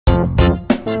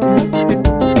Hello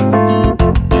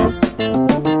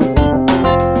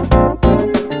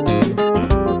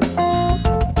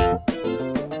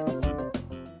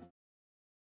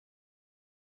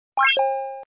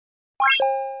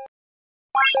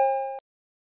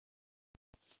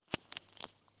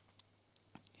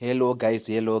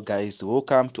guys,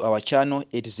 welcome to our channel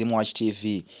at Zimwatch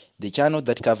TV, the channel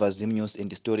that covers Zim news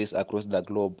and stories across the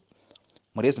globe.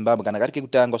 Muri Zimbabwe kana kari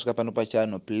kekutanga kusvika pano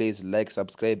pachannel, please like,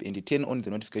 subscribe and turn on the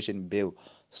notification bell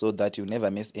so that you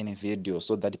never miss any video,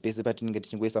 so that pese patinenge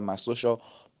tichingoisa social,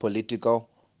 political,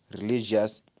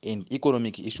 religious and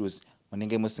economic issues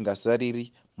munenge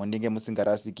musingasariri, munenge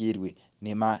musingarasikirwi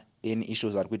any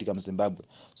issues ari kuitika muZimbabwe.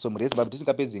 So muri Zimbabwe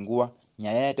tisingapedzi nguva,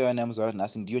 nyaya yataiva nayo muzuva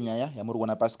ranhasi ndiyo nyaya yamuri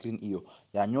kuona pascreen iyo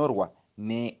yanyorwa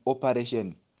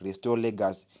neoperation restore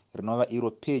legacy, rinova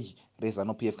iro page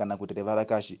rezanu pf kana kuti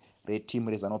revarakashi reteam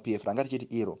rezanu pf ranga richiti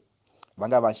iro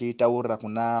vanga vachitaurira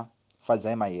kuna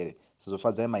Fadzayi Mahere, sezvo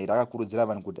Fadzayi Mahere akakurudzira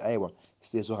vanhu kuti aiwa,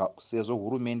 sezvo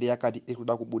hurumende yakati iri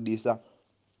kuda kubudisa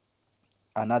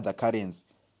another currency,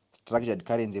 structured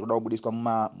currency iri kuda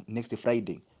kubudiswa next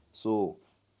Friday. So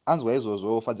anzwa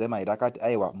izvozvo Fadzayi Mahere akati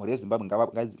aiwa, mhuri yeZimbabwe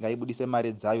ngaibudise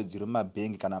mari dzayo dziri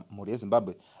mumabhengi, kana mhuri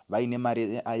yeZimbabwe vaine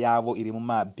mari yavo iri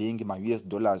mumabhengi US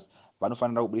dollars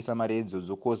vanofanira kubudisa mari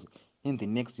idzodzo, cause in the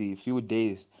next few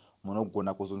days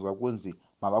munogona kuzonzwa kunzi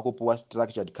mava kupuwa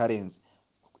structured currency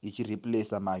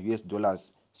ichireplace US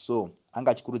dollars. So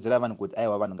anga achikurudzira vanhu kuti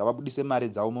aiwa, vanhu ngavabudise mari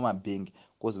dzavo mumabhengi,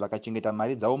 cause vakachengeta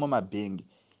mari dzavo mumabhengi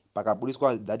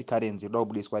pakabudiswa that currency inoda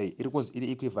kubudiswa iyi iri kunzi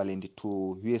iri equivalent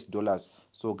to US dollars.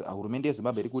 So hurumende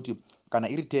yeZimbabwe iri kuti kana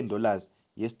iri $10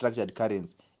 yestructured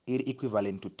currency iri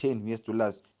equivalent to 10 US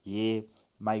dollars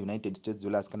yema-United States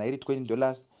dollars, kana iri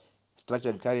 $20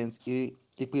 structured currency iri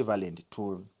equivalent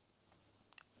to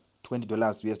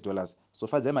 $20 US dollars. So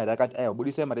Fadzayi Mahere akati aiwa,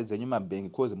 budisai mari dzenyu mumabhengi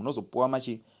cause munozopuwa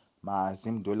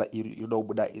mazim dollar inoda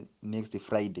kubuda next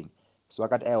Friday. So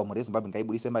akati aiwa, mhuri yeZimbabwe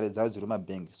ngaibudise mari dzayo dziri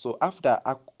mumabhengi. So after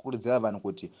akurudzira vanhu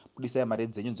kuti budisai mari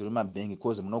dzenyu dziri mumabhengi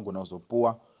cause munogona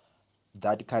kuzopuwa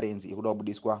that currency iri kuda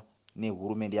kubudiswa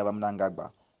nehurumende yava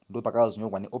Mnangagwa, ndo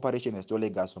pakazonyorwa neoperation restore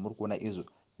legacy vamuri kuona izvo.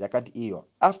 Yakati iyo,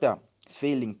 after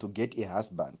failing to get a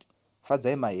husband,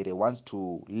 Fadzayi Mahere wants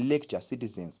to lecture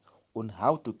citizens on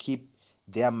how to keep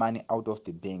their money out of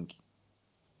the bank.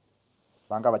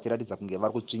 Vanga vachiratidza kunge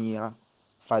vari kutsvinyira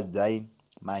Fadzayi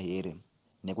Mahere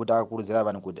nekuti akakurudzira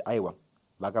vanhu kuti aiwa,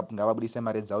 ngavabudise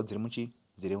mari dzavo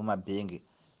dziri mumabhengi.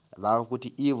 Vava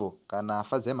kuti ivo kana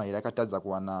Fadzayi Mahere akatadza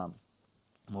kuwana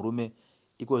murume,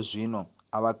 iko zvino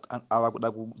ava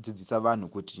kuda kudzidzisa vanhu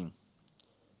kuti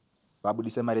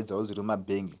vabudise mari dzavo dziri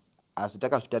mumabhengi. Asi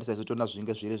takazvitarisa isu toona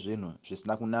zvinenge zviri zvinhu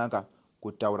zvisina kunaka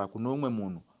kutaura kuno umwe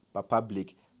munhu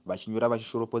papublic vachinyora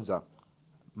vachishoropodza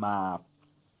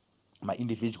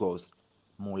individuals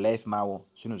mulife mavo,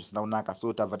 zvinhu zvisina kunaka.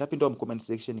 So tabva tapindawo mucomment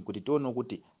section kuti tionewo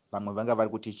kuti vamwe vanga vari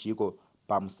kuti chiko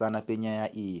pamusana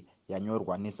penyaya iyi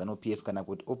yanyorwa neZanu PF kana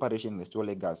kuti operation restore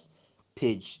legacy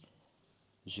page.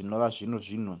 Zvinova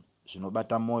zvinhu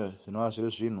zvinobata moyo, zvinova zviri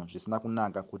zvinhu zvisina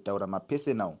kunaka kutaura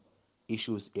mapersonal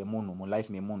issues emunhu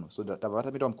mulife memunhu. So tabva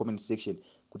tapindawo mucomment section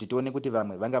kuti tione kuti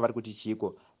vamwe vanga vari kuti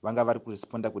chiko, vanga vari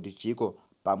kuresponda kuti chiko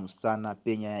pamusana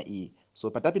penyaya iyi.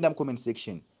 So patapinda mucomment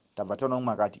section tabva taona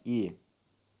umwe akati iye,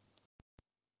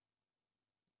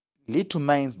 little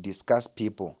minds discuss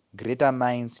people, greater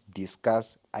minds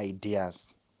discuss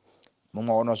ideas.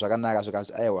 Mumwe waona zvakanaka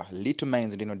zvikazi aiwa, little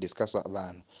minds ndinodiscussa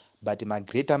vanhu but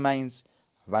magreater minds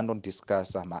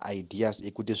vanodiscussa maideas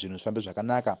ekuti zvinhu zvifambe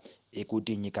zvakanaka,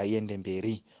 ekuti nyika iende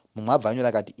mberi. Mumwe abva anyora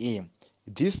akati iye,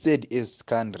 this said as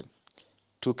country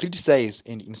to criticize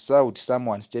and insult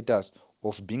someone's status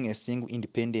of being a single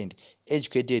independent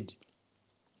educated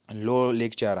law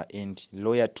lecturer and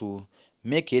lawyer to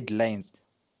make headlines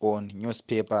on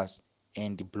newspapers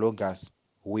and bloggers.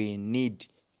 We need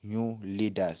new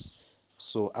leaders.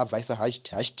 So abvaisa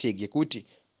hashtag yekuti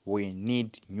we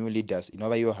need new leaders,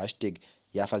 inova iyo hashtag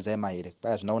yaFadzayi Mahere.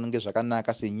 Paya zvinaonenge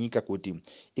zvakanaka senyika kuti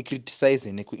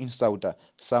icriticize nekuinsulta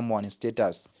someone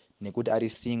status nekuti ari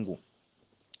single,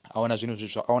 aona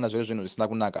zviri zvinhu zvisina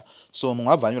kunaka. So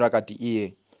mumwe abva anyora akati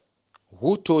iye,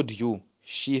 who told you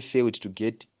she failed to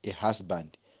get a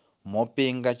husband?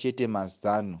 Mopenga chete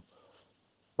mazano.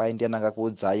 Kwai ndiani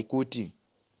akakuudzai kuti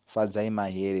Fadzayi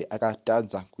Mahere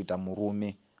akatadza kuita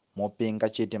murume? Mopenga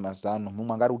chete mazano.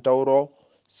 Mumwe angari kutaurawo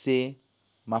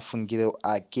semafungiro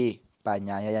ake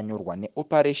panyaya yanyorwa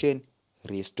neoperation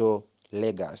restore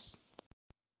legacy.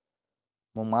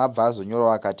 Mumwe abva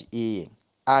azonyorawo akati iye,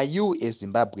 are you a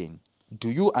Zimbabwean? Do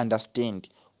you understand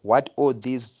what all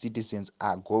these citizens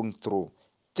are going through?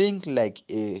 Think like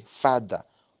a father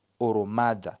or a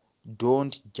mother.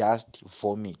 don't just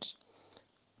vomit.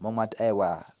 Mamwe ati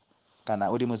aiwa,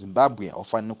 kana uri muzimbabwe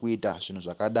haufaniri kuita zvinhu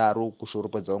zvakadaro,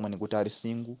 kushoropodza umwe nekuti ari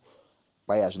singu,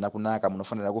 kwai hazvina kunaka.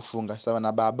 Munofanira kufunga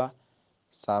savana baba,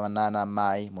 savanana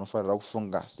mai, munofanira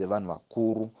kufunga sevanhu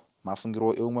vakuru.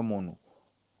 Mafungiro eumwe munhu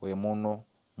wemuno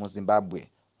muzimbabwe.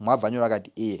 Mwabva nyora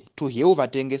akati to heal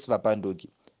vatengesi vapanduki,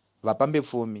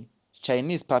 vapambepfumi,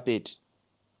 Chinese puppet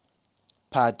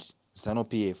part Zanu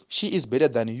PF. She is better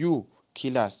than you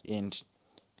killers and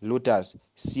looters.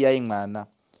 Siyai mwana.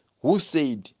 Who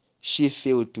said she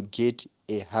failed to get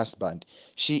a husband?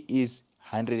 She is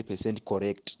 100%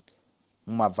 correct.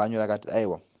 Mumabva nyora akati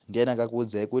aiwa, ndiani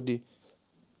akakuudzai kuti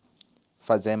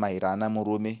Fadzayi Mahere haana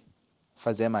murume?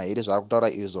 Fadzayi Mahere zvaari kutaura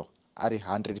izvo ari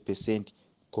 100%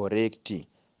 correct.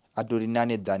 Atori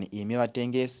nane than imi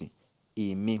vatengesi,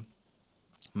 imi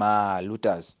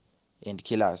looters and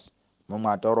killers.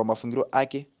 Mumwe ataurawo mafungiro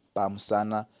ake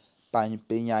pamusana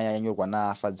penyaya yanyorwa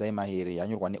naFadzayi Mahere,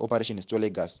 yanyorwa neoperation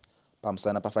Stolegas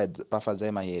pamusana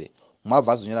paFadzayi Mahere.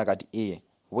 Mwabva azonyora akati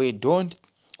we don't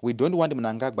want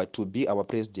Mnangagwa to be our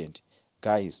president.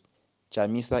 Guys,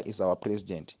 Chamisa is our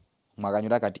president.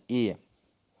 Mwakanyora akati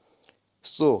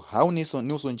so how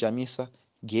Nelson Chamisa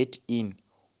get in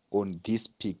on this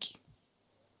pick?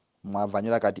 Mwabva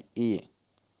nyora akati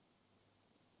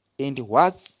and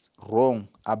what's wrong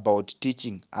about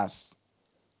teaching us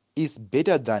is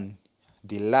better than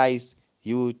the lies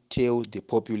you tell the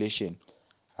population.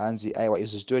 Hanzi aiwa,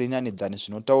 izvi zvitori nani than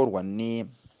zvinotaurwa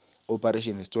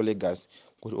neoperation Stolegas,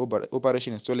 kuti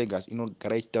operation Stolegas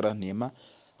inogara ichitaura nhema.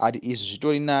 Ati izvi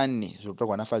zvitori nani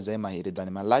zvinotaurwa naFadzayi Mahere than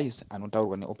malies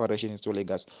anotaurwa neoperation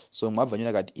Stolegas. So mwabva nyora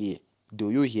akati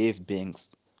do you have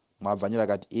banks? Mwabva nyora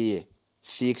akati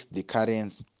fix the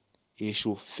currency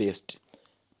issue first.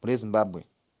 Muri Zimbabwe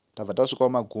tabva tasvikawo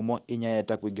magumo enyaya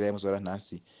yatakuigirai muzuva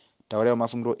ranhasi. Tauraiwo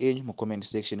mafungiro enyu mucomment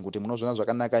section kuti munozviona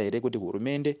zvakanaka here kuti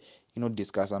hurumende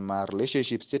inodiscussa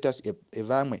marelationship status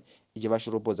evamwe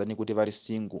ichivashoropodza nekuti vari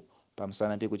single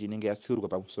pamusana pekuti inenge yatsiurwa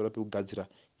pamusoro pekugadzira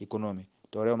economy.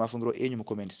 Tauraiwo mafungiro enyu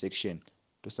mucomment section.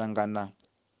 Tosangana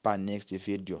panext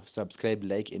video. Subscribe,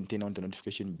 like and turn on the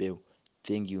notification bell.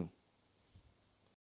 Thank you.